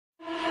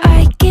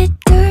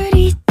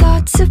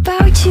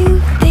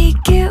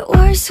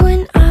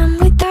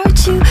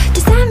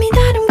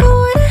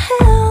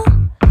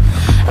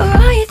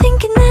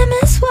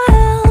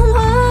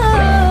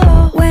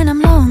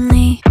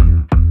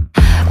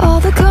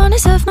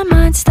corners of my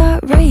mind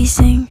start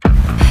racing,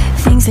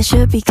 things that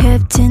should be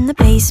kept in the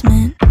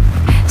basement.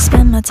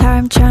 Spend my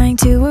time trying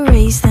to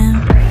erase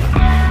them,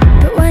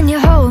 but when you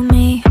hold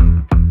me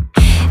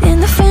in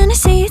the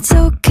fantasy, it's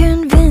so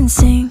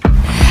convincing.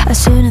 I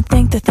shouldn't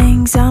think the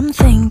things I'm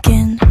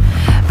thinking,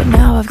 but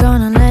now I've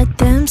gone and let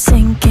them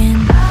sink in.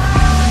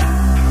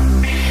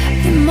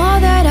 The more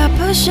that I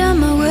push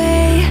them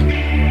away,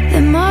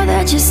 the more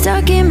that you're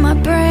stuck in my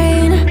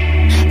brain,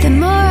 the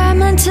more I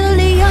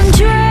mentally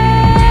undress.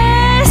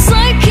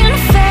 I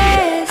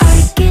confess,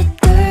 I get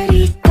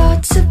dirty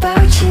thoughts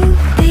about you.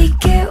 They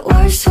get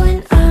worse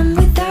when I'm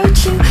without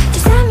you.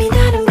 Does that mean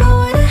that I'm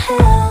going to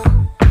hell,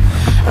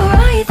 or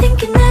are you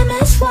thinking them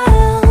as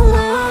well?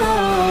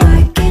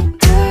 I get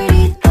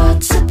dirty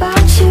thoughts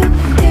about you.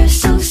 They're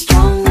so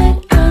strong that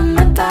I'm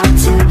about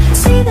to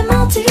see them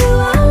all to you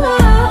out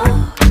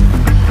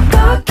loud.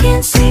 God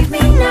can't save me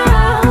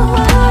now.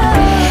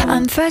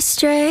 I'm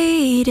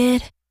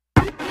frustrated.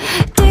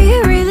 Do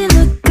you really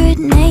look good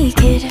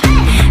naked?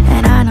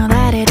 And I know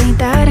that it ain't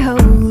that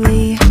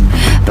holy,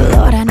 but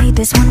Lord, I need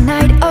this one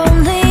night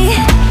only.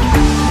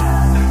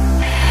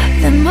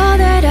 The more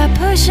that I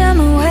push them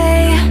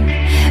away,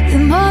 the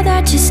more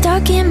that you're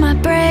stuck in my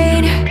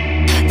brain,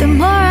 the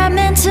more I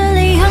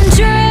mentally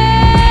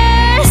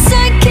undress.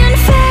 I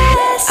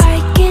confess, I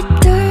get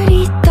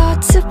dirty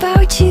thoughts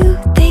about you.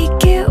 They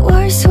get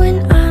worse when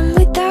I'm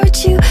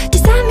without you.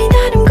 Does that mean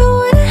that I'm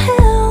going to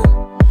hell,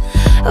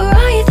 or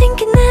are you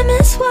thinking them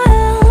as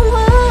well?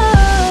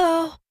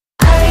 Whoa.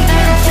 I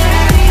get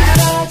dirty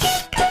thoughts.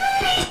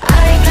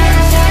 I get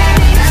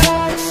dirty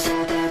thoughts.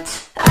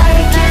 I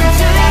get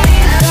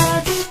dirty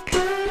thoughts.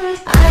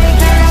 I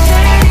get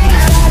dirty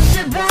thoughts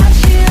about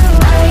you.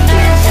 I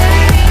get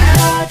dirty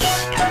thoughts.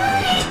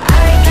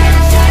 I get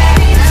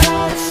dirty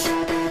thoughts.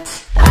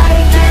 I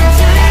get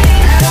dirty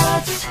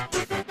thoughts.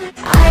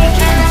 I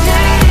get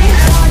dirty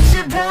thoughts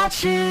about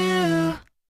you.